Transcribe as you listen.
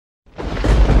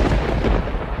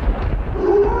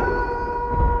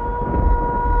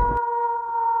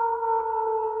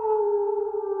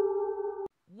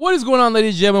What is going on,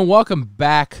 ladies and gentlemen? Welcome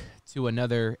back to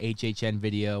another HHN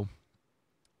video.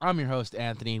 I'm your host,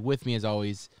 Anthony. With me, as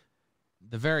always,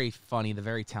 the very funny, the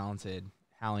very talented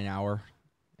Howling Hour,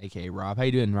 aka Rob. How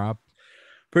you doing, Rob?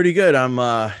 Pretty good. I'm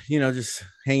just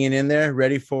hanging in there,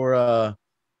 ready for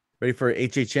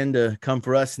HHN to come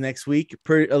for us next week.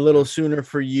 A little sooner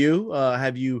for you.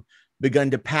 Have you begun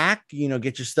to pack,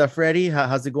 get your stuff ready?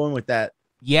 How's it going with that?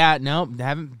 Yeah, no,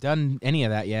 haven't done any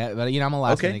of that yet. But I'm a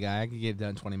last minute Okay. guy. I could get it done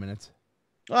in 20 minutes.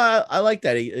 I like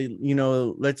that.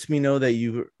 Lets me know that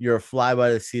you're a fly by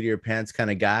the seat of your pants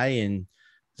kind of guy, and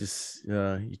just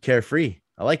you carefree.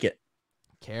 I like it.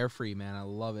 Carefree, man. I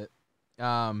love it.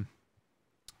 Rob,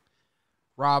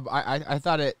 I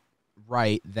thought it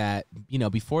right that,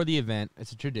 before the event,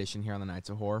 it's a tradition here on the Nights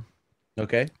of Horror.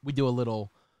 Okay. We do a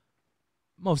little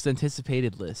most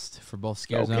anticipated list for both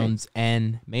scare Okay. zones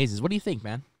and mazes. What do you think,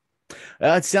 man?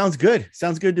 It sounds good.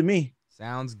 Sounds good to me.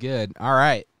 Sounds good. All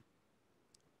right.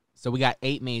 So we got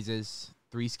 8 mazes,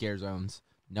 3 scare zones.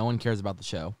 No one cares about the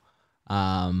show.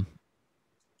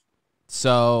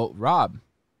 So Rob,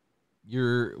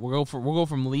 we'll go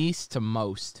from least to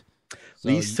most. So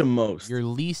Least to most. Your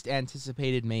least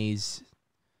anticipated maze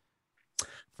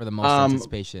for the most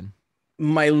anticipation.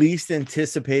 My least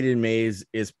anticipated maze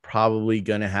is probably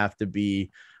gonna have to be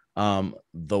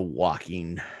The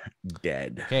Walking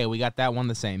Dead. Okay, we got that one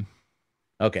the same.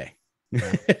 Okay.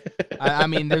 Yeah. I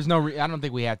mean, there's no I don't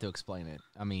think we have to explain it.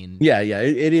 I mean, yeah,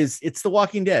 it is. It's The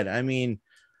Walking Dead. I mean,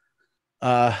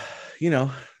 this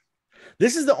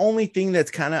is the only thing that's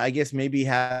kind of, I guess, maybe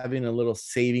having a little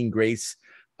saving grace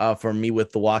for me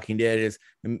with The Walking Dead is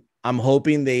I'm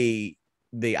hoping they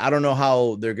I don't know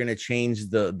how they're going to change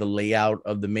the layout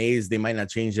of the maze. They might not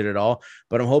change it at all,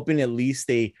 but I'm hoping at least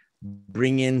they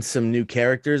bring in some new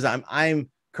characters. I'm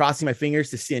crossing my fingers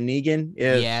to see a Negan.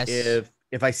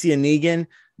 If I see a Negan,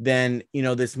 then,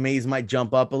 this maze might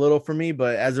jump up a little for me,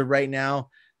 but as of right now,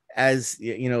 as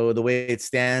the way it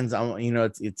stands,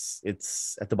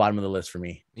 it's at the bottom of the list for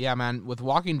me. Yeah, man, with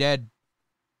Walking Dead,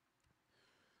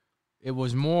 it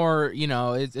was more,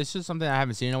 it's just something I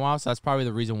haven't seen in a while, so that's probably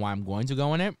the reason why I'm going to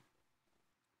go in it.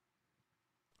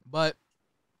 But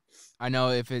I know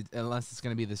unless it's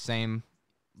going to be the same,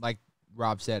 like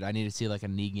Rob said, I need to see like a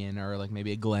Negan or like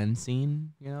maybe a Glenn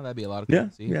scene. That'd be a lot of cool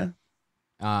to see. Yeah.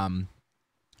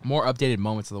 More updated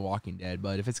moments of The Walking Dead,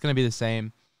 but if it's going to be the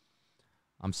same,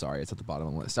 I'm sorry, it's at the bottom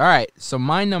of the list. All right, so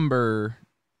my number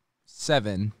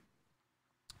 7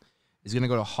 is going to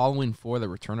go to Halloween 4, The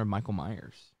Return of Michael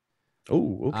Myers.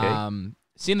 Oh, okay.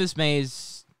 Seeing this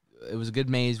maze, it was a good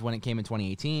maze when it came in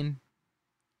 2018.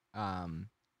 The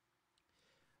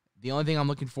only thing I'm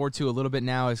looking forward to a little bit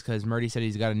now is because Murdy said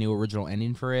he's got a new original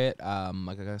ending for it,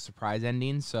 like a surprise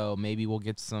ending. So maybe we'll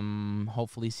get some,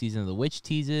 hopefully, Season of the Witch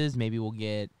teases. Maybe we'll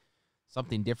get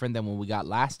something different than what we got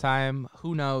last time.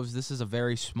 Who knows? This is a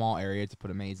very small area to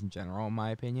put a maze in general, in my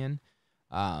opinion.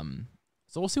 So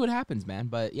we'll see what happens, man.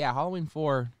 But yeah, Halloween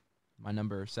 4, my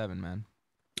number 7, man.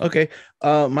 Okay.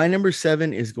 My number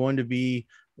 7 is going to be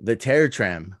the Terror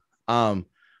Tram. I'm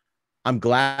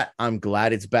glad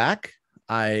it's back.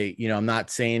 I'm not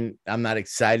saying I'm not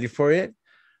excited for it,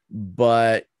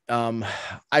 but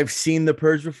I've seen The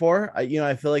Purge before.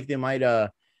 I feel like they might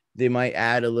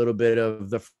add a little bit of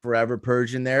the Forever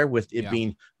Purge in there with it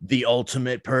being the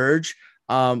ultimate purge.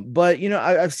 But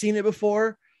I've seen it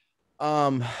before.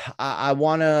 I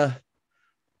want to.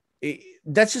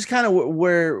 That's just kind of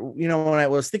where, when I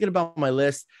was thinking about my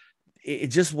list, it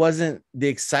just wasn't the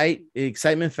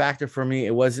excitement factor for me.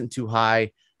 It wasn't too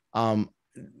high.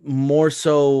 More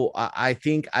so, I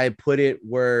think I put it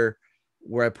where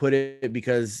I put it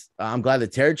because I'm glad the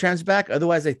Terror Tram's back.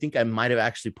 Otherwise, I think I might have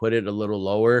actually put it a little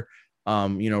lower. I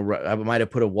might have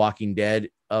put a Walking Dead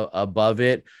above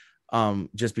it.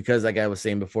 Just because, like I was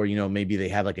saying before, maybe they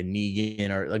have like a Negan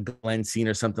or a Glenn scene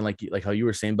or something like how you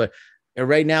were saying. But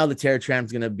right now, the Terror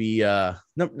Tram's going to be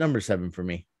number 7 for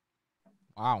me.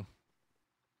 Wow.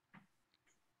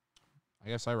 I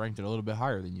guess I ranked it a little bit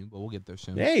higher than you, but we'll get there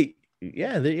soon. Hey,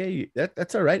 yeah,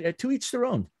 that's all right. To each their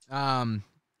own.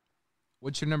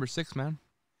 What's your number 6, man?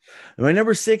 My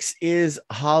number 6 is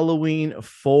Halloween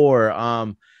 4.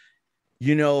 I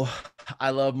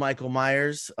love Michael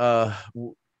Myers. I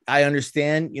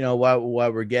understand, why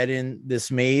we're getting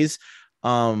this maze.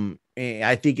 I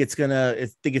think it's still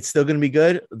gonna be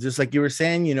good. Just like you were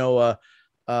saying,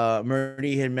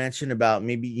 Murdy had mentioned about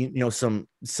maybe, some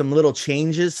little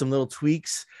changes, some little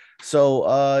tweaks. So,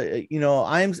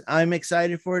 I'm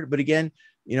excited for it. But again,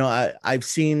 I've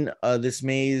seen this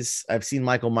maze. I've seen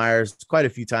Michael Myers quite a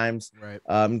few times. Right.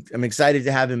 I'm excited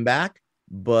to have him back.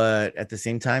 but at the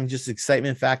same time, just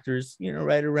excitement factors,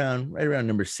 right around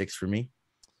number 6 for me.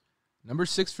 Number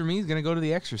 6 for me is gonna go to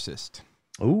The Exorcist.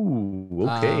 Oh,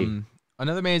 okay.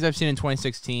 Another maze I've seen in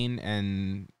 2016,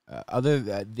 and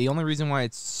the only reason why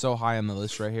it's so high on the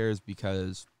list right here is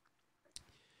because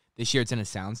this year it's in a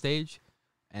soundstage,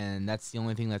 and that's the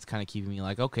only thing that's kind of keeping me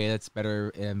like, okay, that's better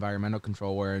environmental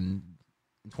control. Where in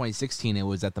 2016 it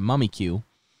was at the Mummy Queue,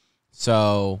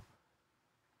 so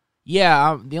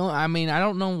yeah. I mean, I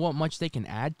don't know what much they can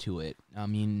add to it. I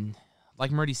mean,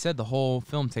 like Murdy said, the whole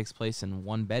film takes place in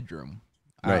one bedroom.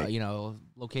 Right.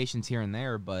 Locations here and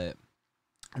there, but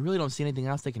I really don't see anything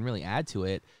else they can really add to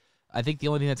it. I think the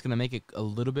only thing that's going to make it a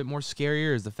little bit more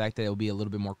scarier is the fact that it'll be a little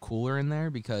bit more cooler in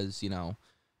there because,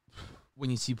 when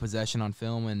you see possession on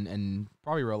film and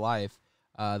probably real life,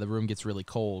 the room gets really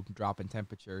cold, drop in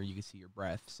temperature, you can see your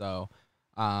breath. So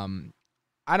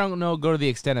I don't know, go to the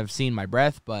extent of seeing my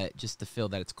breath, but just to feel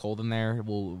that it's cold in there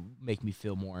will make me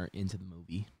feel more into the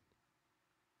movie.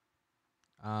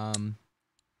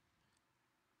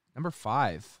 Number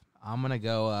 5, I'm going to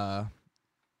go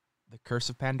The Curse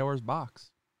of Pandora's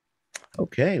Box.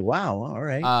 Okay. Wow. All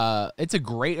right. It's a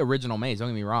great original maze. Don't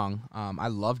get me wrong. I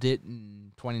loved it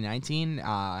in 2019,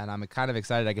 and I'm kind of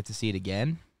excited I get to see it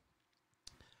again.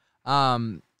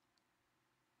 But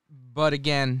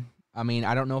again, I mean,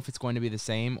 I don't know if it's going to be the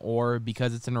same, or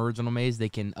because it's an original maze, they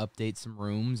can update some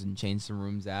rooms and change some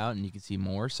rooms out, and you can see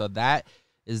more. So that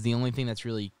is the only thing that's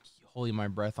really holding my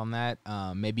breath on that.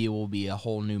 Maybe it will be a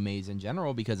whole new maze in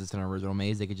general because it's an original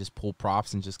maze. They could just pull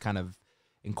props and just kind of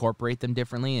incorporate them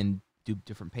differently and do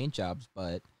different paint jobs,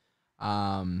 but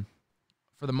for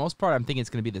the most part, I'm thinking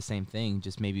it's going to be the same thing,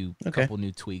 just maybe a couple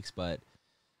new tweaks, but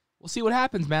we'll see what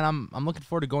happens, man. I'm looking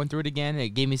forward to going through it again. It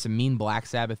gave me some mean Black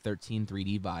Sabbath 13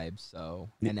 3D vibes, so,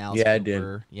 and Alice Cooper. It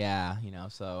did. Yeah,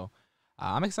 so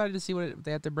I'm excited to see what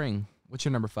they have to bring. What's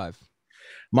your number 5?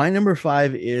 My number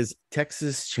 5 is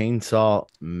Texas Chainsaw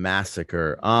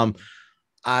Massacre.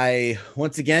 I've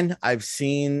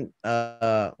seen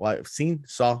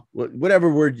whatever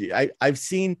word I've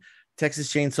seen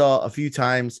Texas Chainsaw a few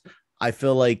times. I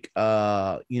feel like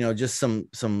just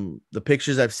the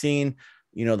pictures I've seen,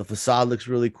 the facade looks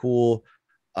really cool.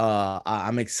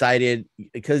 I'm excited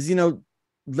because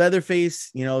Leatherface,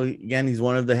 again, he's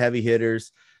one of the heavy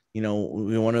hitters,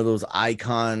 one of those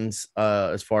icons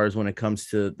as far as when it comes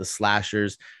to the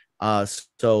slashers.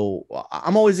 So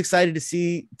I'm always excited to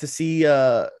see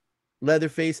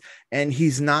Leatherface, and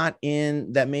he's not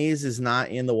in that maze, is not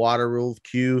in the water ruled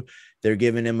queue. They're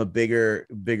giving him a bigger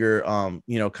kind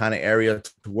of area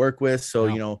to work with.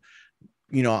 So,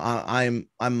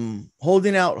 I'm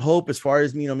holding out hope as far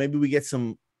as, maybe we get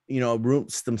some,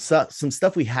 some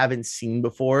stuff we haven't seen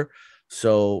before.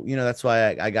 So, that's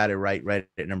why I got it right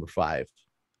at number 5.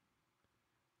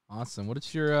 Awesome. What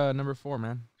is your number 4,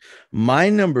 man? My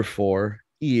number 4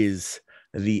 is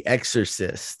The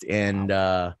Exorcist. And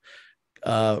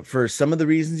for some of the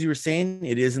reasons you were saying,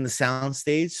 it is in the sound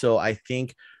stage. So I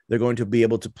think they're going to be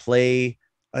able to play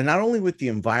not only with the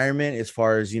environment as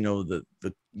far as, the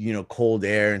cold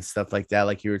air and stuff like that,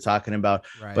 like you were talking about,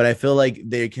 right, but I feel like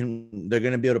they're going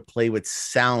to be able to play with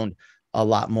sound a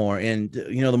lot more. And,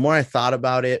 the more I thought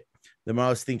about it, the more I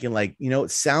was thinking like,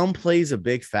 sound plays a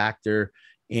big factor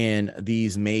in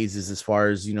these mazes as far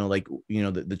as,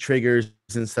 the triggers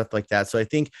and stuff like that. So I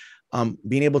think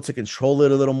being able to control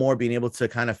it a little more, being able to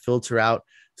kind of filter out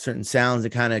certain sounds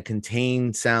and kind of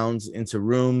contain sounds into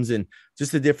rooms, and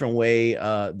just a different way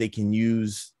they can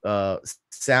use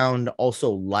sound,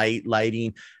 also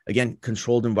lighting, again,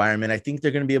 controlled environment. I think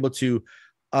they're going to be able to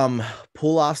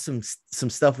pull off some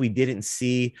stuff we didn't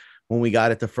see when we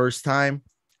got it the first time.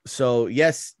 So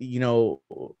yes,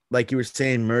 like you were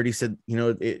saying, Murdy said,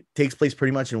 it takes place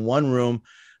pretty much in one room.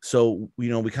 So, we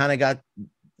kind of got,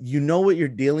 what you're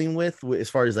dealing with as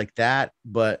far as like that,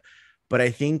 but I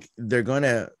think they're going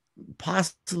to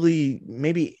possibly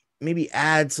maybe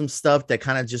add some stuff that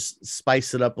kind of just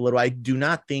spice it up a little. I do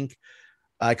not think,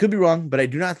 I could be wrong, but I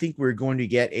do not think we're going to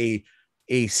get a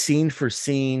scene for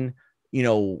scene,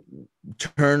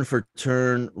 turn for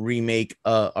turn remake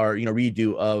or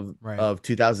redo of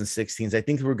 2016's. I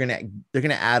think they're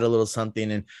gonna add a little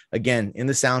something, and again, in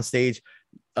the soundstage,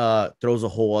 throws a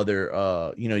whole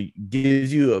other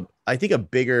gives you I think a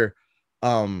bigger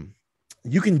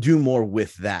you can do more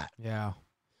with that. Yeah.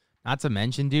 Not to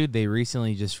mention, dude, they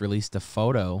recently just released a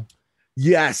photo.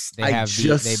 Yes, they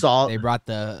brought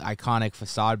the iconic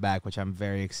facade back, which I'm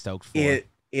very stoked for.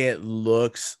 It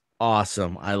looks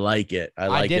awesome. I like it.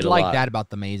 I did like that about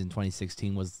the maze in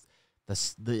 2016 was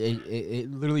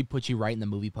it literally puts you right in the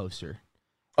movie poster.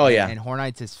 Oh yeah. And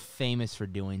Hornites is famous for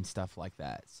doing stuff like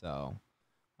that. So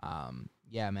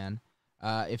Yeah, man.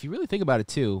 If you really think about it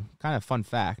too, kind of fun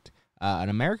fact, an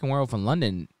American Werewolf in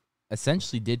London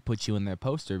essentially did put you in their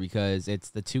poster because it's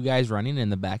the two guys running and in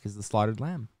the back is the slaughtered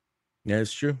lamb. Yeah,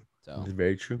 it's true. So It's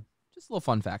very true. just a little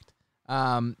fun fact.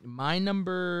 My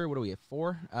number, what do we have?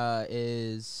 4,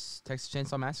 is Texas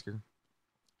Chainsaw Massacre.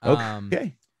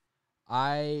 Okay.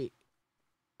 I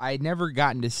I'd never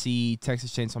gotten to see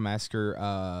Texas Chainsaw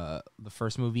Massacre, the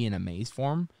first movie in a maze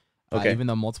form. Okay. Even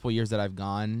though multiple years that I've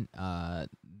gone, I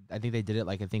think they did it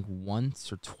like I think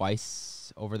once or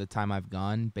twice over the time I've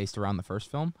gone, based around the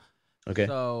first film. Okay.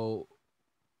 So,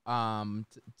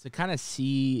 to kind of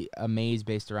see a maze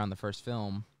based around the first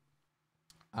film,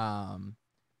 um,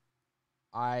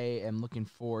 I am looking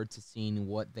forward to seeing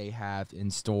what they have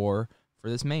in store for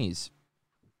this maze.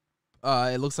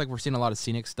 It looks like we're seeing a lot of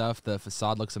scenic stuff. The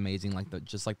facade looks amazing,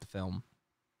 just like the film.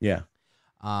 Yeah.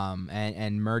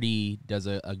 And Murdy does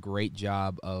a great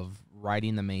job of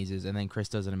writing the mazes, and then Chris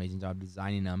does an amazing job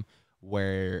designing them.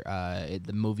 Where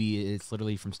the movie is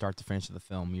literally from start to finish of the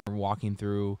film. You're walking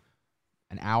through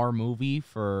an hour movie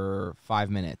for 5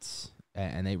 minutes,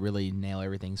 and they really nail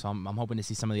everything. So I'm hoping to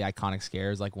see some of the iconic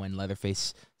scares, like when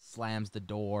Leatherface slams the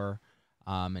door,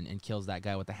 and kills that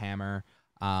guy with the hammer.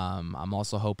 I'm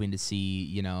also hoping to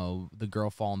see, the girl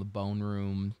fall in the bone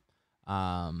room.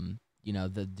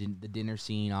 The dinner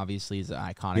scene obviously is an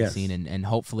iconic scene, and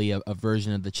hopefully a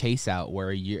version of the chase out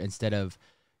where you're, instead of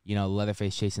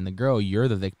Leatherface chasing the girl, you're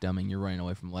the victim and you're running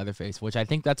away from Leatherface, which I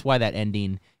think that's why that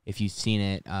ending, if you've seen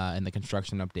it in the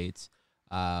construction updates,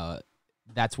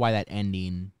 that's why that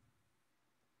ending,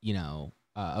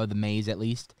 of the maze at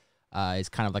least, is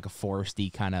kind of like a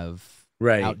foresty kind of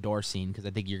outdoor scene, because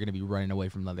I think you're going to be running away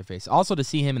from Leatherface. Also, to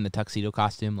see him in the tuxedo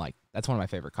costume, like, that's one of my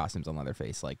favorite costumes on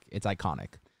Leatherface. Like, it's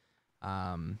iconic.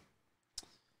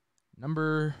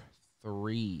 Number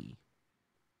 3,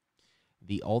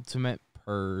 The Ultimate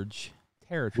Purge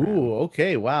Terror Trap. Ooh,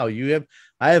 okay. Wow.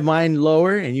 I have mine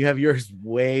lower and you have yours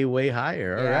way, way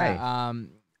higher. All right.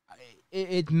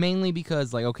 It's mainly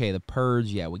because, like, okay, the Purge,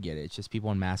 yeah, we get it. It's just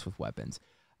people in masks with weapons.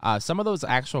 Some of those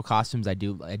actual costumes I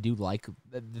do like.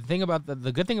 The thing about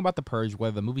the good thing about the Purge,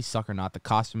 whether the movies suck or not, the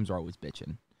costumes are always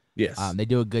bitching. Yes. They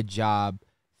do a good job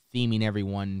theming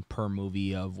everyone per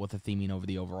movie of what the theming over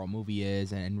the overall movie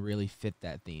is, and really fit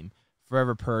that theme.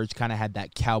 Forever Purge kind of had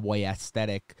that cowboy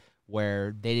aesthetic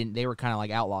where they were kind of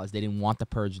like outlaws. They didn't want the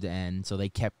Purge to end, so they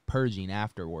kept purging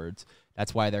afterwards.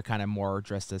 That's why they're kind of more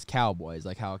dressed as cowboys,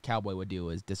 like how a cowboy would do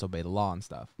is disobey the law and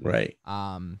stuff. Right.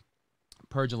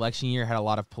 Purge election year had a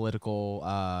lot of political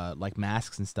like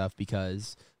masks and stuff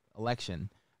because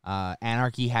election.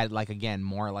 Anarchy had, like, again,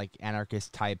 more like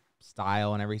anarchist type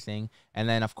style and everything. And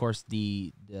then of course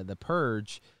the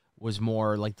Purge was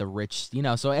more like the rich,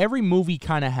 so every movie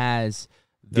kind of has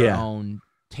their own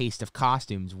taste of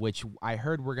costumes, which I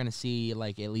heard we're gonna see,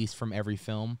 like, at least from every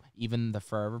film, even the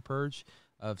Forever Purge,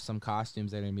 of some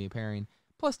costumes that are gonna be appearing.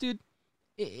 Plus, dude,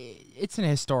 it's an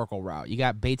historical route. You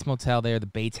got Bates Motel there, the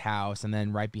Bates house, and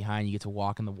then right behind you get to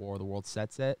walk in the War of the World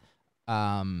set.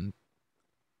 I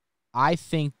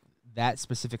think that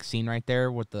specific scene right there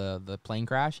with the plane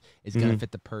crash is gonna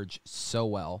fit the Purge so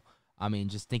well. I mean,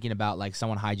 just thinking about, like,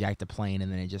 someone hijacked a plane and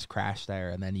then it just crashed there,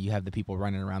 and then you have the people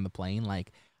running around the plane.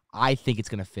 Like, I think it's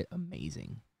gonna fit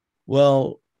amazing.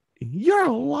 Well, you're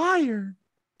a liar.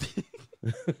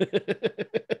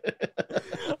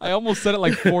 I almost said it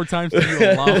like 4 times to you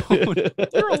alone.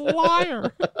 You're a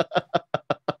liar.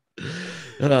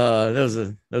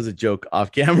 That was a joke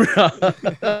off camera.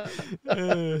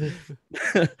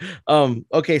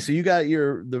 Okay, so you got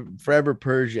the Forever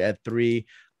Purge at 3.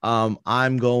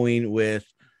 I'm going with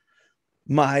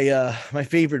my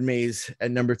favorite maze at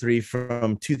number 3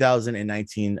 from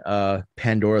 2019,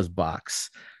 Pandora's Box.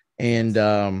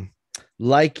 And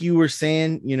like you were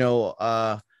saying,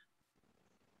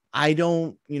 I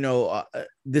don't,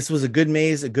 this was a good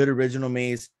maze, a good original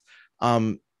maze.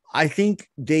 I think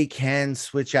they can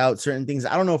switch out certain things.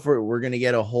 I don't know if we're going to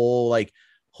get a whole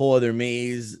other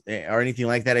maze or anything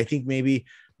like that. I think maybe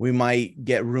we might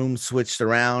get rooms switched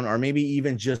around, or maybe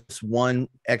even just one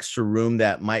extra room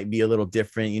that might be a little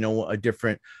different, a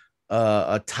different,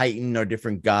 a Titan or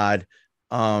different god,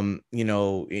 in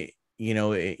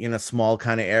a small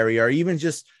kind of area, or even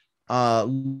just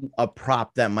a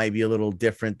prop that might be a little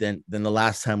different than the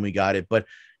last time we got it. But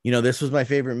this was my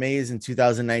favorite maze in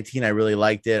 2019. I really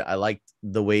liked it. I liked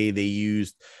the way they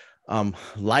used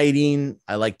lighting.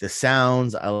 I like the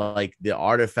sounds. I like the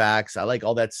artifacts. I like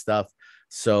all that stuff.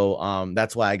 So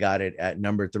that's why I got it at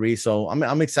number 3. So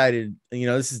I'm excited.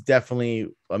 This is definitely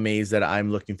a maze that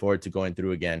I'm looking forward to going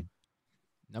through again.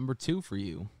 Number 2 for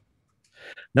you.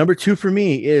 Number 2 for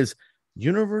me is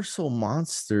Universal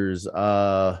Monsters.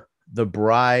 The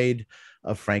Bride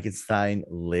of Frankenstein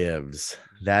Lives.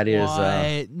 That is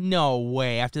What? No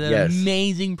way. After that yes.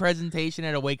 amazing presentation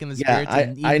at Awaken the Yeah, Spirits,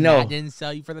 and I even that know. didn't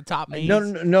sell you for the top No, maze? no,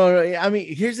 no, no. I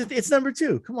mean, here's the it's number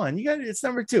two. Come on, you got it. It's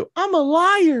number two. I'm a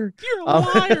liar. You're a Um,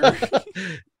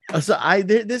 liar. so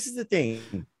this is the thing,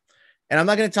 and I'm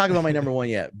not going to talk about my number one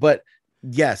yet, but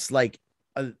yes, like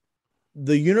uh,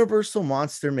 the Universal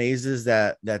Monster mazes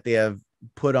that they have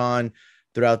put on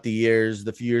throughout the years,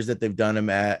 the few years that they've done them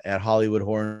at Hollywood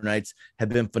Horror Nights have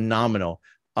been phenomenal,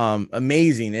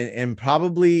 amazing, and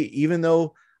probably even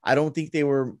though I don't think they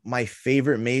were my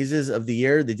favorite mazes of the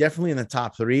year, they're definitely in the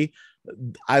top three.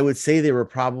 I would say they were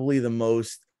probably the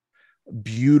most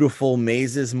beautiful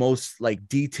mazes, most like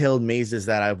detailed mazes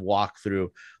that I've walked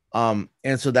through. And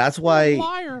so that's You're a why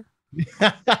liar.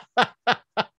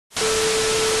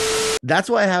 that's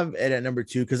why I have it at number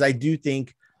two, because I do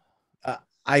think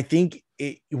I think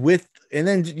it with and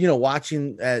then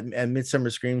watching at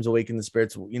Midsummer Screams Awaken the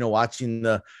Spirits, watching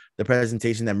the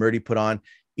presentation that Murdy put on,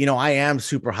 I am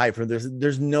super hyped for this.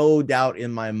 There's no doubt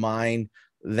in my mind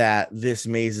that this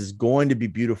maze is going to be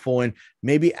beautiful, and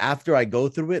maybe after I go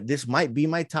through it, this might be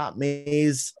my top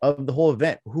maze of the whole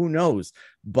event. Who knows?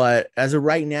 But as of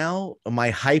right now,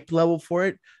 my hype level for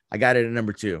it, I got it at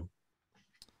number two.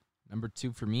 Number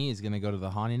two for me is gonna go to The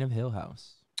Haunting of Hill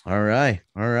House. All right,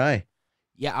 all right.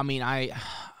 Yeah, I mean,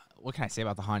 what can I say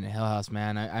about The Haunted Hill House,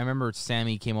 man? I remember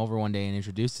Sammy came over one day and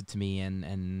introduced it to me,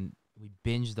 and we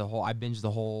binged the whole. I binged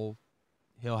the whole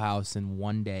Hill House in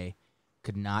one day.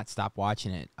 Could not stop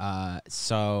watching it.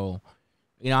 So,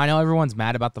 I know everyone's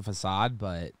mad about the facade,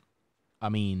 but I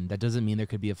mean that doesn't mean there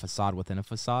could be a facade within a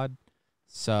facade.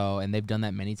 So, and they've done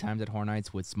that many times at Horror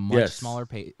Nights with much Yes. smaller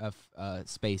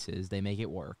spaces. They make it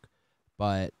work,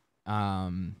 but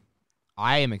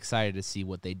I am excited to see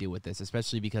what they do with this,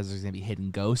 especially because there's going to be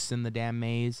hidden ghosts in the damn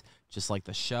maze, just like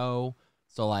the show.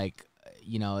 So, like,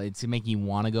 it's making you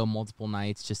want to go multiple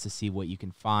nights just to see what you can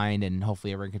find, and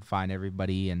hopefully everyone can find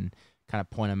everybody and kind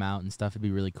of point them out and stuff. It'd be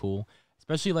really cool,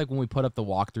 especially, like, when we put up the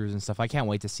walkthroughs and stuff. I can't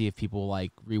wait to see if people,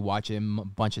 like, rewatch him a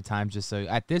bunch of times just so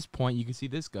at this point you can see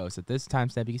this ghost. At this time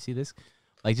step, you can see this.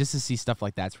 Like, just to see stuff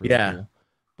like that's really cool.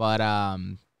 But,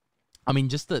 I mean,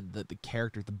 just the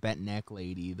character, the bent neck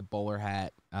lady, the bowler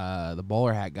hat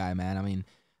guy, man. I mean,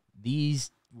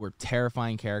 these were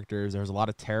terrifying characters. There was a lot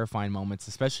of terrifying moments,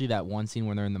 especially that one scene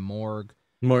when they're in the morgue.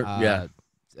 Yeah.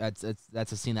 That's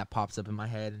a scene that pops up in my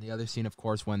head. And the other scene, of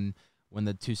course, when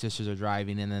the two sisters are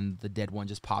driving and then the dead one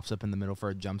just pops up in the middle for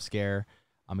a jump scare.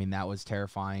 I mean, that was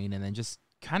terrifying. And then just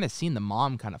kind of seeing the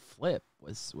mom kind of flip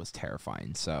was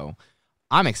terrifying. So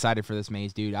I'm excited for this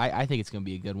maze, dude. I think it's going to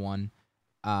be a good one.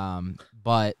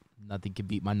 But nothing can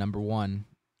beat my number one,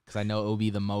 because I know it will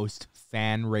be the most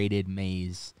fan-rated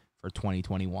maze for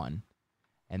 2021,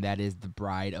 and that is The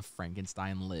Bride of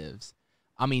Frankenstein Lives.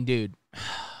 I mean, dude,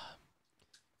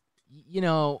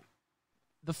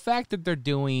 the fact that they're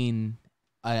doing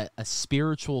a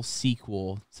spiritual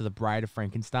sequel to The Bride of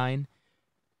Frankenstein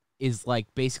is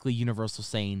like basically Universal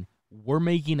saying, we're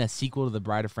making a sequel to The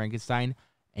Bride of Frankenstein,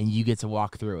 and you get to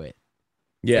walk through it.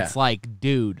 Yeah. It's like,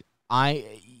 dude,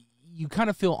 you kind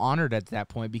of feel honored at that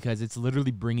point, because it's literally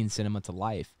bringing cinema to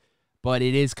life, but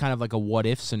it is kind of like a what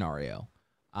if scenario,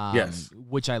 Yes.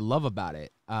 which I love about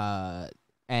it.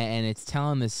 And it's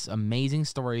telling this amazing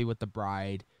story with the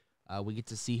bride. We get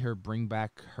to see her bring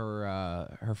back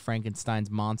her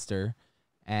Frankenstein's monster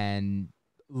and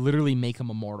literally make him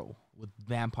immortal with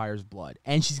vampires' blood,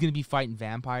 and she's gonna be fighting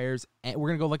vampires, and we're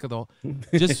gonna go like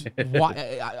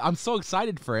I'm so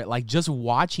excited for it. Like, just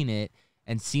watching it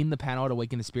and seeing the panel at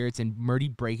Awaken the Spirits and Murdy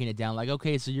breaking it down, like,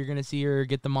 okay, so you're gonna see her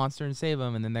get the monster and save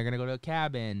him, and then they're gonna go to a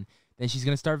cabin, then she's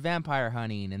gonna start vampire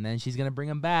hunting, and then she's gonna bring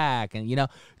him back, and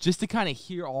just to kind of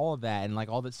hear all of that and like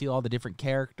see all the different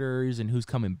characters and who's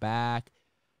coming back,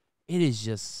 it is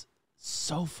just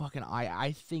so fucking.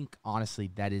 I think honestly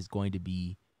that is going to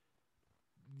be.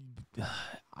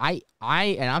 And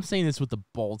I'm saying this with a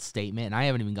bold statement, and I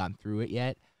haven't even gotten through it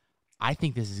yet. I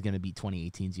think this is going to be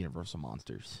 2018's Universal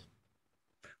Monsters.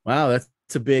 Wow, that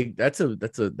is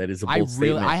a bold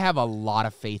statement. I have a lot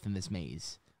of faith in this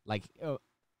maze, like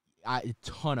a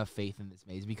ton of faith in this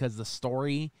maze, because the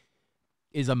story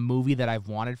is a movie that I've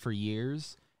wanted for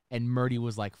years, and Murdy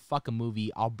was like, "Fuck a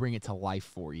movie, I'll bring it to life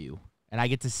for you," and I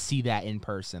get to see that in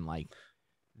person, like.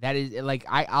 That is, like,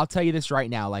 I'll tell you this right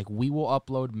now. Like, we will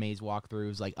upload maze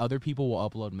walkthroughs. Like, other people will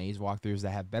upload maze walkthroughs that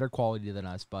have better quality than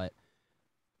us. But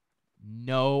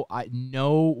no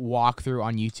walkthrough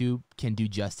on YouTube can do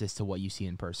justice to what you see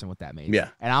in person with that maze. Yeah.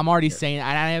 And I'm already saying,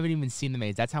 and I haven't even seen the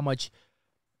maze. That's how much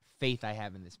faith I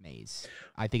have in this maze.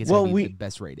 I think it's Well, gonna be the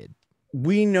best rated.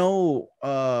 we know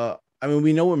I mean,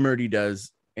 we know what Murdy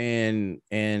does, and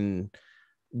he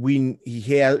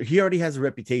already has a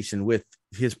reputation with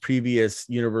his previous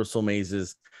Universal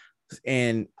mazes.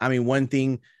 And I mean, one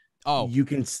thing Oh, you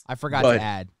can I forgot go to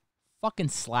ahead. add, fucking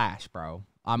Slash, bro.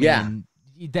 I Yeah. mean,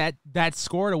 that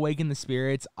score to Awaken the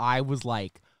Spirits, I was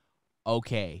like,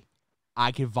 okay,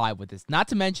 I can vibe with this. Not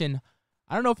to mention,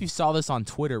 I don't know if you saw this on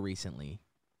Twitter recently,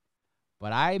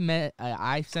 but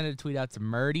I sent a tweet out to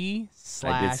Murdy,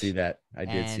 I did see Slash, that. I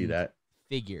did see and that.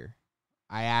 Figure.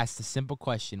 I asked a simple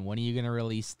question: when are you gonna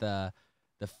release the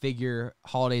Figure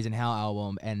Holidays in Hell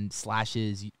album and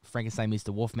Slash's Frankenstein meets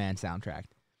the Wolfman soundtrack?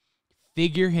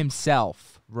 Figure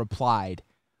himself replied,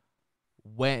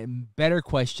 "When better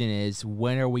question is,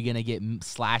 when are we gonna get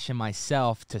Slash and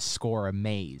myself to score a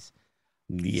maze?"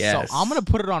 So I'm gonna Yes.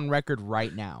 put it on record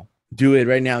right now. Do it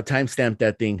right now. Timestamp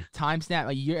that thing. Timestamp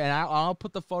a year, and I'll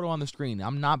put the photo on the screen.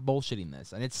 I'm not bullshitting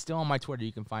this, and it's still on my Twitter.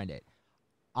 You can find it.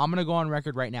 I'm gonna go on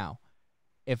record right now.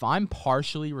 If I'm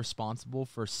partially responsible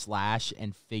for Slash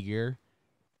and Figure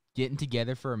getting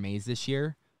together for a maze this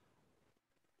year,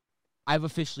 I've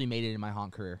officially made it in my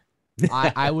haunt career.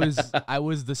 I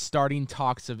was the starting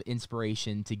talks of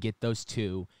inspiration to get those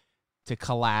two to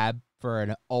collab for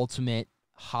an ultimate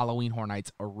Halloween Horror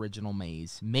Nights original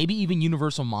maze. Maybe even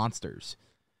Universal Monsters.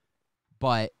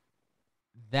 But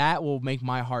that will make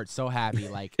my heart so happy.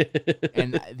 Like,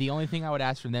 and the only thing I would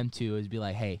ask from them too is be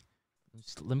like, hey,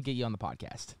 let me get you on the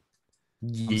podcast.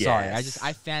 I'm sorry.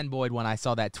 I fanboyed when I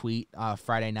saw that tweet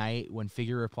Friday night when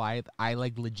Figure replied. I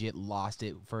like legit lost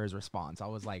it for his response. I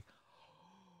was like,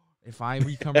 if I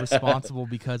become responsible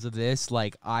because of this,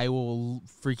 like I will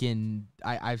freaking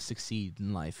I've succeeded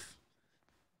in life.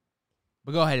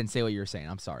 But go ahead and say what you were saying.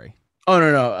 I'm sorry. Oh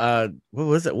no. What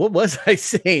was it? What was I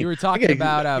saying? You were talking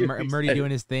about Murdy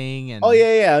doing his thing, and oh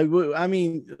yeah. I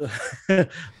mean,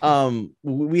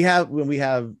 we have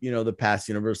the past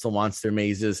Universal Monster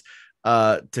mazes,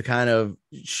 to kind of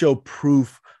show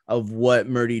proof of what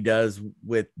Murdy does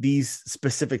with these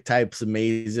specific types of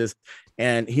mazes,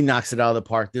 and he knocks it out of the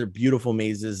park. They're beautiful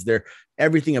mazes.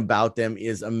 Everything about them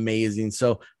is amazing.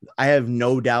 So I have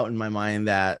no doubt in my mind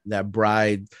that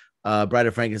Bride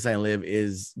of Frankenstein Live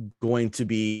is going to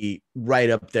be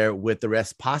right up there with the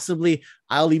rest. Possibly,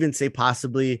 I'll even say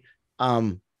possibly,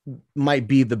 might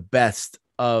be the best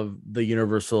of the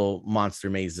Universal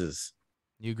monster mazes.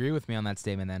 You agree with me on that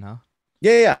statement then, huh?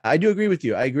 Yeah, I do agree with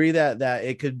you. I agree that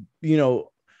it could,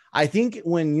 I think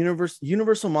when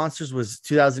Universal Monsters was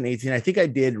 2018, I think I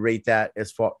did rate that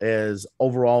as far as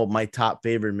overall my top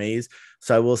favorite maze.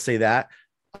 So I will say that.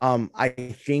 I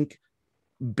think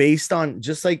based on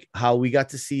just like how we got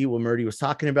to see what Murdy was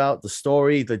talking about, the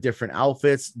story, the different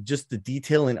outfits, just the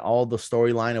detail in all the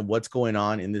storyline of what's going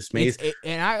on in this maze.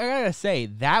 And I gotta say,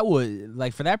 that was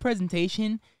like for that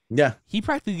presentation. Yeah, he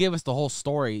practically gave us the whole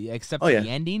story except for the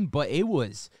ending, but it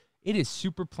is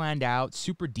super planned out,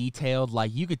 super detailed.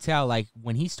 Like you could tell, like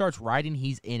when he starts writing,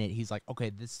 he's in it. He's like, okay,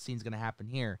 this scene's gonna happen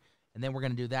here, and then we're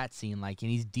gonna do that scene. Like, and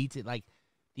he's detailed. Like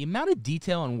the amount of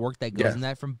detail and work that goes in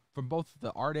that from both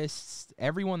the artists,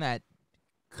 everyone that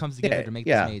comes together to make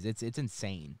this maze, it's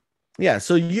insane. Yeah,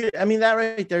 so I mean that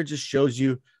right there just shows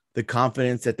you the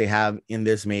confidence that they have in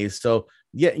this maze. So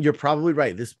yeah, you're probably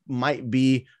right. This might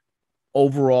be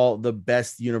overall the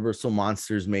best Universal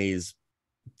Monsters maze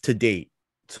to date.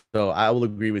 So I will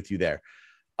agree with you there.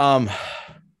 But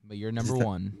you're number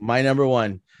one. My number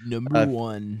one. Number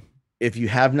one. If you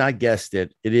have not guessed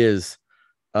it, it is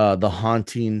The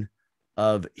Haunting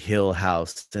of Hill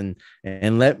House. And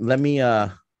let me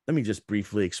just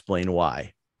briefly explain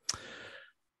why.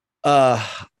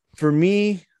 For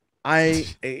me,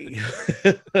 in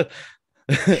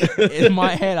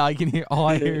my head, all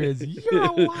I hear is you're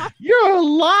a liar. You're a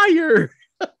liar.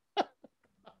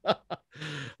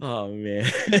 Oh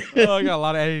man. I got a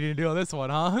lot of editing to do on this one,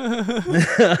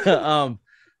 huh?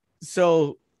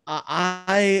 So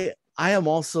I am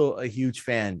also a huge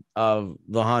fan of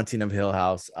The Haunting of Hill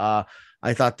House. I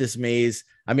thought this maze,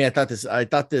 I thought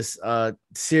this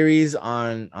series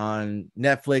on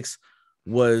Netflix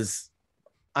was,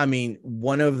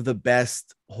 one of the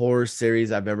best horror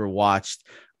series I've ever watched.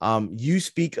 You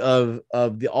speak of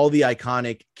all the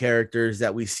iconic characters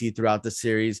that we see throughout the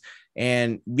series,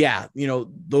 and yeah,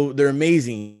 they're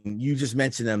amazing. You just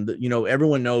mentioned them.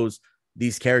 Everyone knows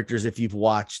these characters if you've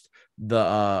watched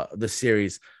the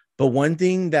series. But one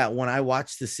thing that when I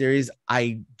watched the series,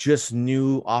 I just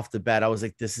knew off the bat, I was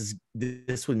like, this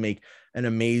would make an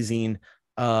amazing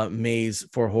maze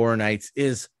for Horror Nights,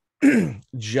 is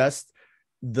just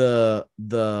the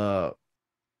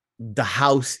the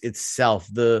house itself,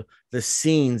 the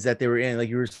scenes that they were in, like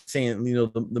you were saying,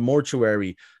 the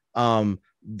mortuary,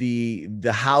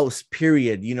 the house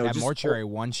period, That just mortuary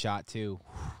one shot too.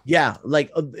 yeah,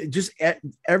 like just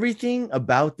everything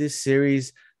about this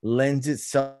series lends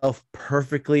itself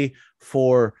perfectly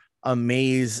for a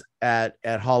maze at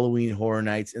Halloween Horror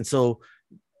Nights. And so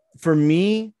for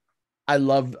me, I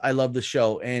love the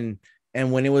show. And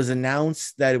when it was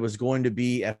announced that it was going to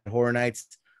be at Horror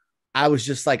Nights, I was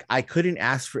just like, I couldn't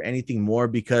ask for anything more,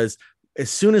 because as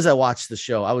soon as I watched the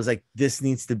show, I was like, this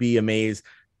needs to be a maze.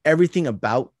 Everything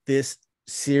about this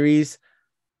series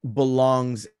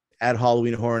belongs at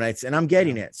Halloween Horror Nights, and I'm Yeah.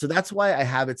 getting it. So that's why I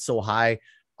have it so high.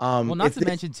 Well, not If to this,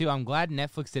 mention too, I'm glad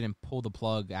Netflix didn't pull the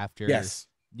plug after yes,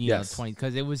 yes, 20,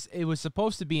 because it was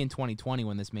supposed to be in 2020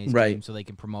 when this maze right, came, so they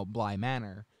can promote Bly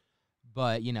Manor.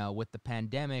 But with the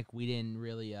pandemic, we didn't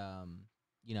really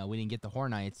we didn't get the Horror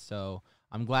Nights. So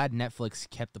I'm glad Netflix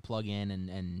kept the plug in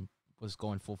and was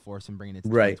going full force and bringing it to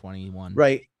right, 2021.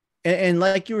 right. And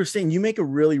like you were saying, you make a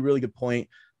really, really good point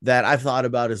that I've thought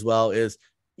about as well. Is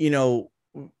you know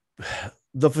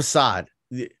the facade.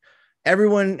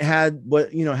 Everyone had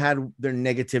had their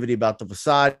negativity about the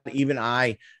facade. Even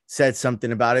I said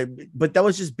something about it, but that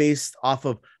was just based off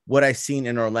of what I seen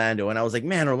in Orlando, and I was like,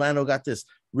 man, Orlando got this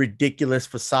ridiculous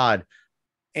facade,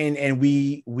 and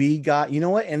we got,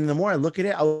 what, and the more I look at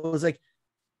it, I was like,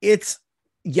 it's,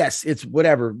 yes, it's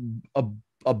whatever, a,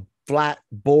 a flat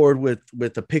board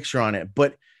with a picture on it,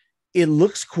 but it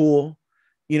looks cool.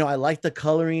 I like the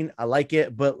coloring, I like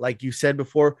it, but like you said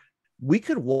before, we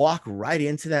could walk right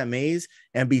into that maze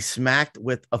and be smacked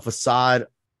with a facade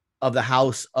of the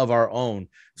house of our own.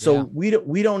 So Yeah.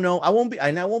 we don't know. I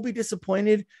won't be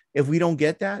disappointed if we don't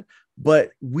get that, but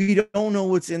we don't know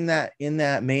what's in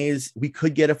that maze. We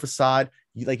could get a facade.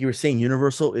 Like you were saying,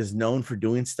 Universal is known for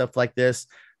doing stuff like this.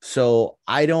 So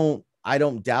I don't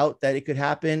doubt that it could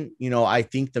happen. I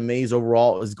think the maze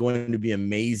overall is going to be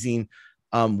amazing,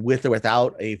 with or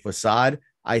without a facade.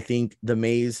 I think the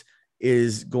maze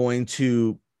is going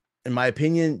to, in my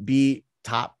opinion, be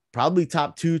probably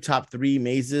top two, top three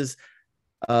mazes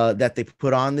that they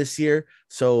put on this year.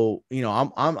 So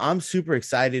I'm super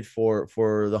excited for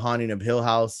the Haunting of Hill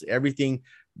House. Everything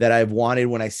that I've wanted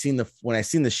when I seen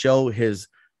the show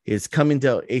is coming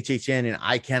to HHN, and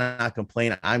I cannot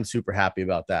complain. I'm super happy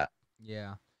about that.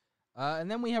 Yeah.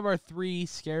 And then we have our 3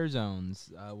 scare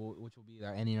zones, which will be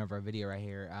our ending of our video right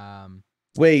here.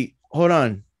 Wait, hold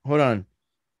on.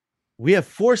 We have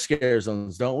 4 scare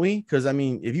zones, don't we? Because I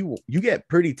mean, if you get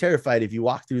pretty terrified if you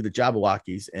walk through the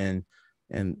Jabberwockies and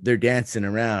they're dancing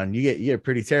around, you get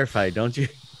pretty terrified, don't you?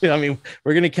 I mean,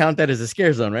 we're gonna count that as a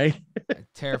scare zone, right?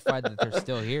 Terrified that they're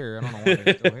still here. I don't know why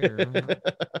they're still here.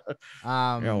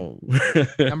 No.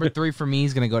 Number 3 for me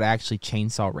is gonna go to actually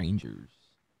Chainsaw Rangers.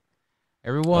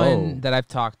 Everyone Oh, that I've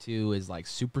talked to is like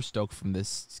super stoked from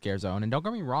this scare zone, and don't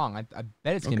get me wrong, I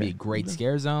bet it's gonna be a okay. great Okay.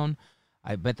 scare zone.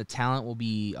 I bet the talent will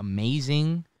be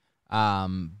amazing. But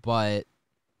I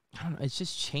don't know, it's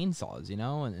just chainsaws,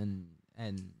 and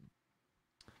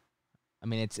I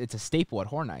mean it's a staple at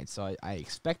Horror Nights, so I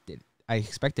expect it. I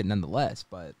expect it nonetheless,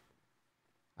 but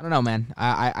I don't know, man.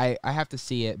 I have to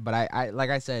see it, but I like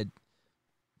I said,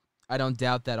 I don't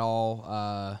doubt that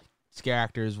all scare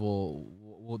actors will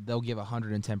they'll give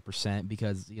 110%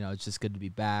 because it's just good to be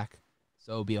back.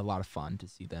 So it'll be a lot of fun to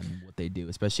see them what they do,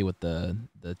 especially with the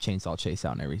chainsaw chase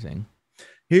out and everything.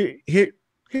 Here,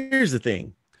 here's the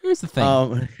thing. Here's the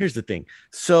thing. Here's the thing.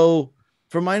 So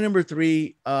for my number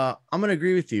 3, I'm gonna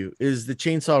agree with you. Is the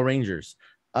Chainsaw Rangers?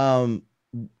 Um,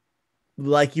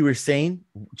 like you were saying,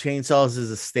 chainsaws is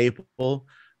a staple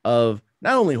of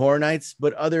not only Horror Nights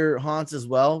but other haunts as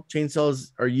well.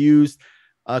 Chainsaws are used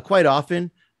quite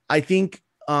often. I think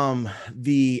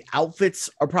the outfits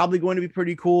are probably going to be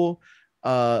pretty cool.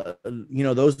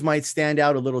 Those might stand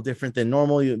out a little different than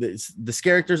normal. The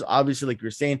characters, obviously, like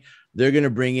you're saying, they're gonna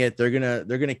bring it. They're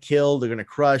gonna kill. They're gonna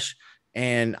crush.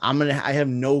 And I have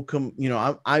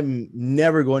I'm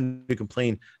never going to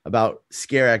complain about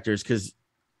scare actors, because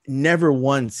never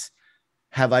once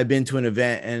have I been to an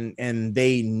event and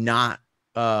they not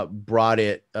brought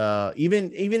it,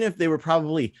 even if they were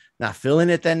probably not feeling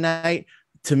it that night.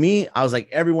 To me, I was like,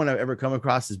 everyone I've ever come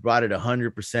across has brought it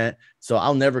 100%. So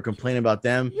I'll never complain about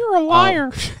them. You're a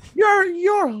liar.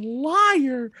 You're a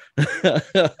liar.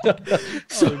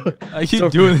 so I keep so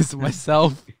doing this to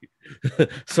myself.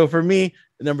 so for me,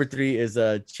 number 3 is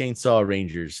Chainsaw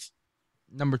Rangers.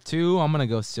 Number 2, I'm gonna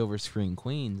go Silver Screen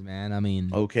Queens, man. I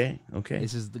mean, Okay.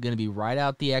 this is gonna be right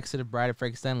out the exit of Bride of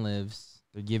Frankenstein Lives.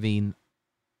 They're giving,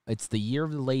 it's the year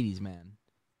of the ladies, man,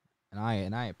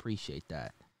 and I appreciate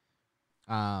that.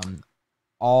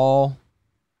 all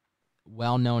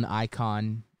well-known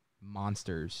icon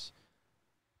monsters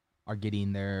are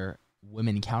getting their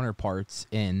women counterparts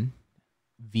in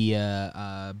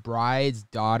via brides,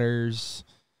 daughters,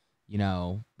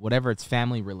 whatever it's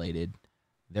family related.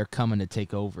 They're coming to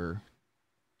take over,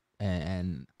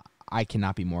 and I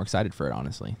cannot be more excited for it,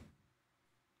 honestly.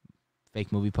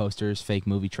 Fake movie posters, fake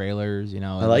movie trailers, I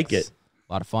like it.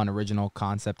 A lot of fun, original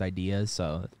concept ideas,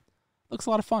 so it looks a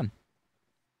lot of fun.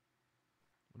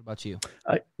 What about you?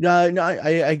 I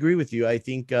agree with you. I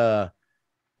think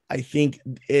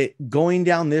it going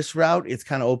down this route, it's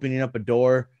kind of opening up a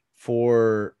door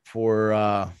for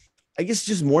I guess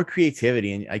just more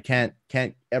creativity, and I can't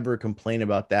ever complain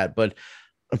about that. But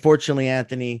unfortunately,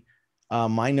 Anthony,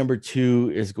 my number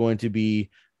 2 is going to be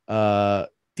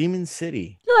Demon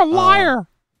City. You're a liar.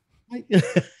 I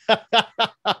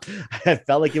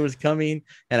felt like it was coming,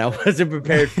 and I wasn't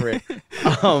prepared for it.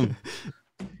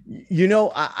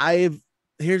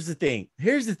 Here's the thing.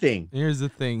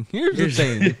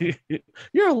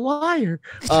 You're a liar.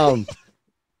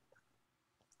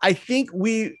 I think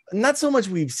not so much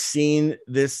we've seen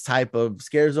this type of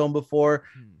scare zone before.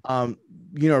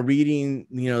 Reading,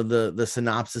 the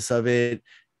synopsis of it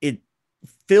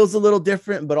feels a little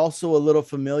different, but also a little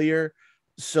familiar.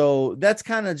 So that's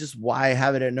kind of just why I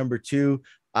have it at number 2.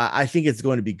 I think it's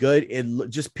going to be good.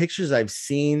 Just pictures I've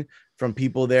seen from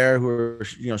people there who are,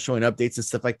 showing updates and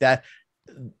stuff like that.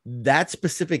 That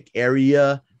specific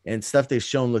area and stuff they've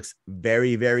shown looks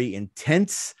very, very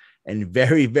intense and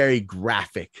very, very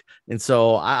graphic. And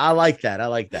so I like that.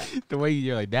 The way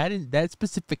you're like, that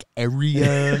specific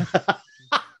area.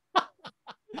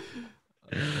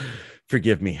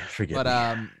 Forgive me.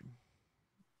 But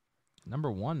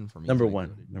number 1 for me. Number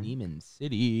 1, Demon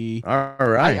City. All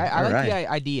right. I like the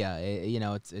idea.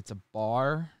 It's a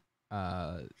bar.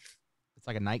 It's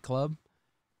like a nightclub,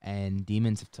 and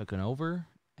demons have taken over,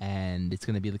 and it's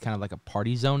going to be kind of like a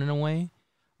party zone in a way.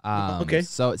 Okay.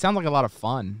 So it sounds like a lot of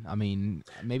fun. I mean,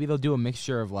 maybe they'll do a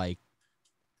mixture of like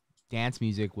dance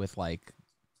music with like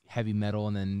heavy metal,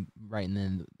 and then right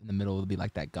in the middle will be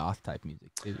like that goth type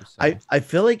music too. So. I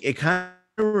feel like it kind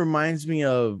of reminds me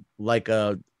of like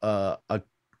I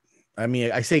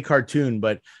say cartoon,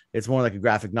 but it's more like a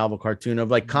graphic novel cartoon of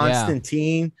like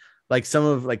Constantine, like some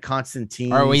of like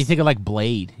Constantine. Or when you think of like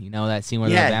Blade, that scene where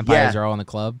the vampires are all in the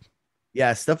club.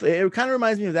 Yeah, stuff. It kind of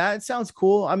reminds me of that. It sounds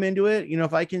cool. I'm into it.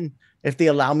 If they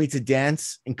allow me to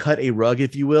dance and cut a rug,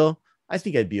 if you will, I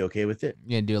think I'd be okay with it.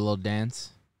 You gonna do a little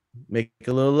dance, make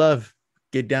a little love,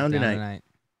 get down tonight.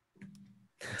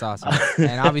 That's awesome.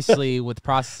 And obviously, with the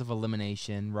process of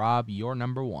elimination, Rob, you're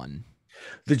number 1.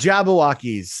 The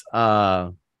Jabberwockies.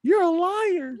 You're a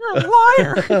liar.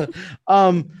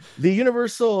 The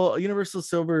Universal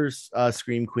Silver's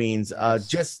Scream Queens.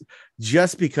 Just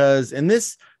because, and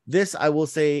this I will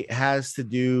say has to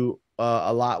do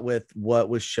a lot with what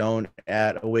was shown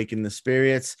at Awaken the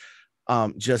Spirits.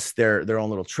 Just their own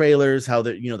little trailers, how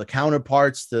the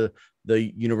counterparts to the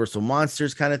Universal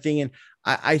Monsters kind of thing. And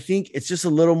I think it's just a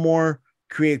little more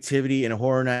creativity in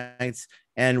Horror Nights,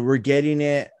 and we're getting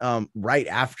it right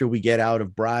after we get out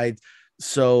of Bride.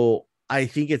 So I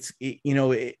think it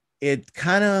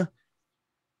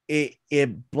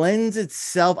blends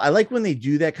itself. I like when they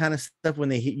do that kind of stuff,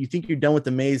 when you think you're done with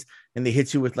the maze and they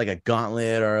hit you with like a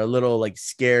gauntlet or a little like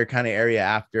scare kind of area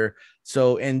after.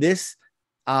 So, and this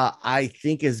I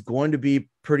think is going to be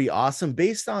pretty awesome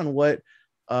based on what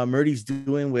Murdy's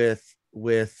doing with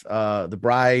the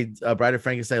Bride of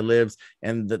Frankenstein Lives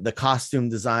and the costume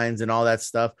designs and all that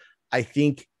stuff. I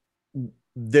think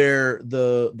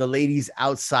the ladies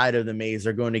outside of the maze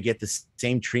are going to get the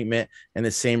same treatment and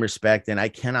the same respect, and I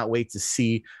cannot wait to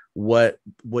see what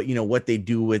they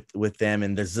do with them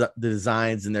and the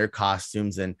designs and their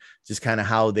costumes and just kind of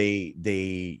how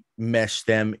they mesh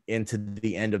them into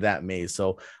the end of that maze.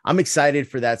 So I'm excited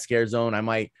for that scare zone. I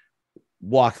might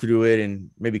walk through it and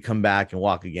maybe come back and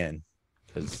walk again,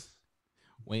 and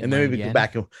then maybe go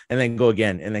back and then go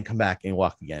again and then come back and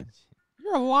walk again.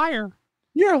 You're a liar.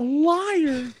 You're a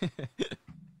liar.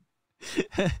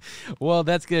 Well,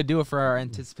 that's going to do it for our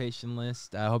anticipation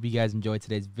list. I hope you guys enjoyed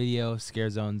today's video. Scare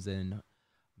Zones and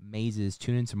Mazes.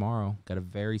 Tune in tomorrow. Got a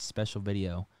very special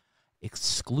video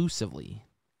exclusively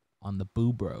on the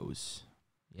Boo Bros.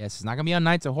 Yes, it's not going to be on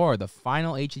Nights of Horror. The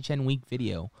final HHN week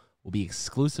video will be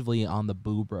exclusively on the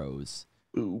Boo Bros.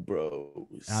 Boo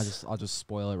Bros. And I'll just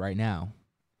spoil it right now.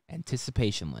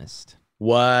 Anticipation list.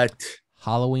 What?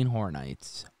 Halloween Horror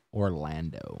Nights,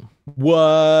 Orlando.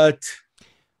 What?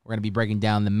 We're gonna be breaking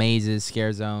down the mazes,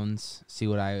 scare zones, see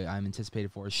what I'm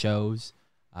anticipated for shows,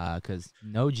 because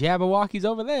no Jabberwockies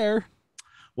over there.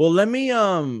 Well, let me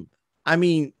I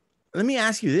mean, let me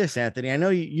ask you this, Anthony. I know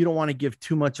you don't want to give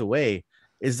too much away.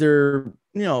 Is there,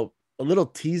 a little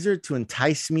teaser to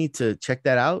entice me to check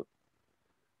that out?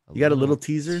 A You got a little little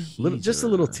teaser? Just a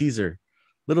little teaser. teaser.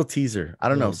 Little teaser. I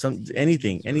don't know. Little Some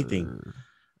anything. teaser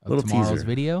of Little tomorrow's teaser.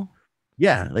 video.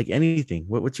 Yeah, like anything.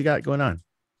 What you got going on?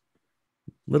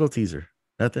 Little teaser.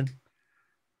 Nothing.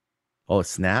 Oh,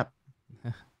 snap.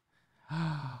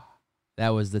 That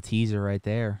was the teaser right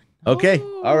there. Okay.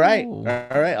 All right. Oh.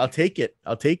 All right. I'll take it.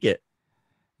 I'll take it.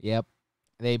 Yep.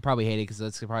 They probably hate it because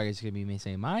that's probably just gonna be me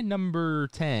saying my number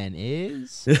 10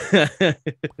 is,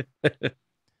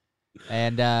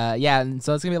 and yeah, and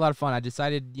so it's gonna be a lot of fun. I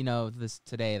decided, this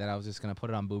today that I was just gonna put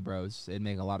it on Boo Bros. It'd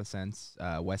make a lot of sense.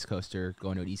 West Coaster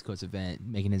going to an East Coast event,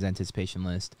 making his anticipation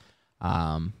list.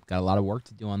 Got a lot of work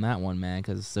to do on that one, man,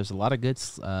 because there's a lot of good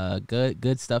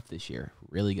stuff this year.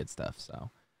 Really good stuff. So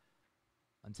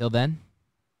until then,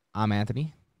 I'm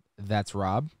Anthony. That's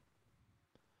Rob.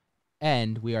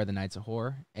 And we are the Knights of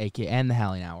Horror, aka and the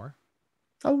Howling Hour.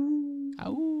 Oh.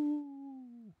 Ow.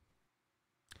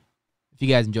 If you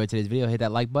guys enjoyed today's video, hit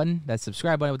that like button, that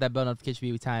subscribe button with that bell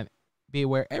notification be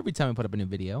aware every time we put up a new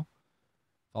video.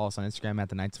 Follow us on Instagram at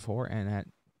the Knights of Horror and at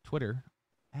Twitter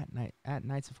at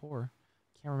Knights of Horror.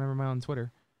 Can't remember my own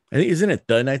Twitter. I think isn't it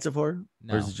the Knights of Horror?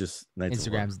 No. Or is it just Knights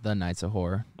of Horror? Instagram's the Knights of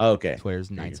Horror. Oh, okay.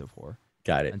 Twitter's Knights of Horror.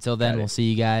 Got it. Until then, we'll see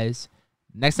you guys.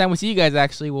 Next time we see you guys,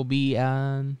 actually, will be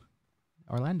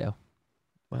Orlando.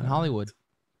 In Hollywood.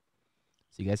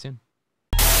 See you guys soon.